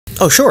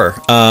Oh, sure.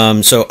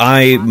 So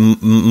I,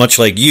 much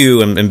like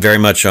you, am very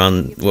much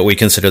on what we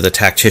consider the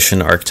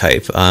tactician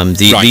archetype.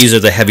 These are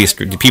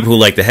the people who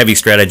like the heavy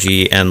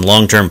strategy and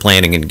long-term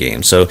planning in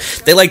games. So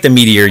they like the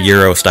Meteor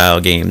Euro style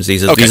games.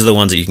 These are the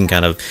ones that you can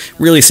kind of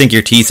really sink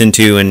your teeth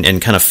into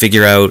and kind of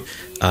figure out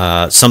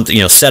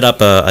something, set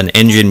up an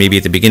engine maybe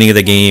at the beginning of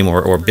the game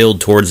or build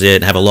towards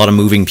it, have a lot of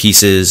moving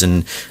pieces,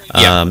 and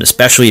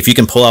especially if you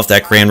can pull off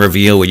that grand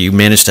reveal where you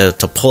manage to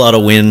pull out a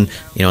win,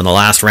 in the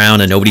last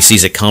round and nobody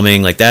sees it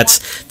coming. Like that's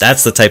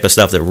the type of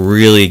stuff that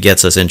really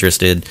gets us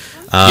interested.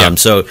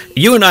 So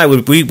you and I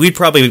we'd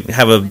probably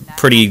have a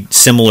pretty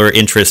similar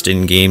interest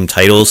in game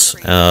titles.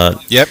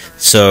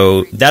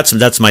 So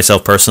that's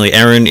myself personally.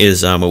 Aaron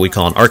is what we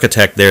call an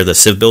architect. They're the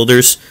civ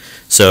builders.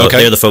 So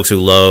they're the folks who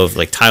love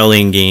like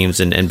tile-laying games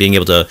and being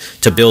able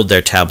to build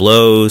their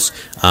tableaus.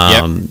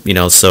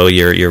 So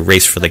your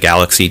Race for the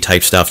Galaxy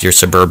type stuff, your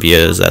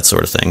Suburbias, that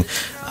sort of thing.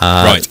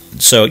 Right.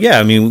 So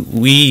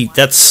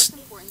that's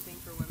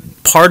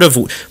part of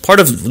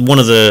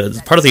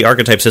the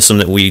archetype system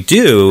that we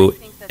do,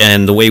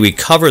 and the way we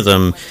cover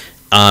them,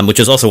 which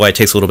is also why it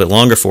takes a little bit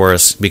longer for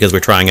us, because we're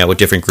trying out with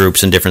different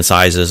groups and different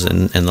sizes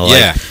and the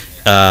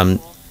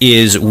like.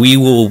 Is we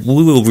will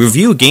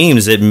review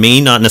games that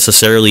may not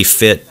necessarily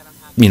fit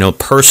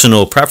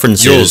personal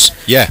preferences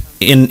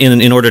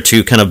in order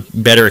to kind of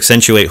better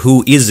accentuate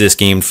who is this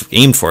game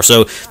aimed for.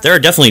 So there are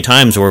definitely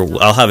times where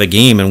I'll have a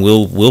game and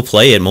we'll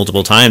play it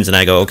multiple times, and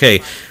I go,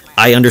 okay,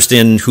 I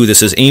understand who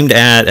this is aimed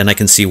at, and I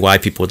can see why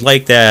people would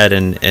like that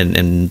and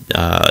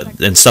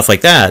stuff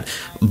like that.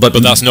 But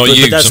that's not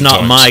you. But that's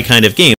not my kind of game.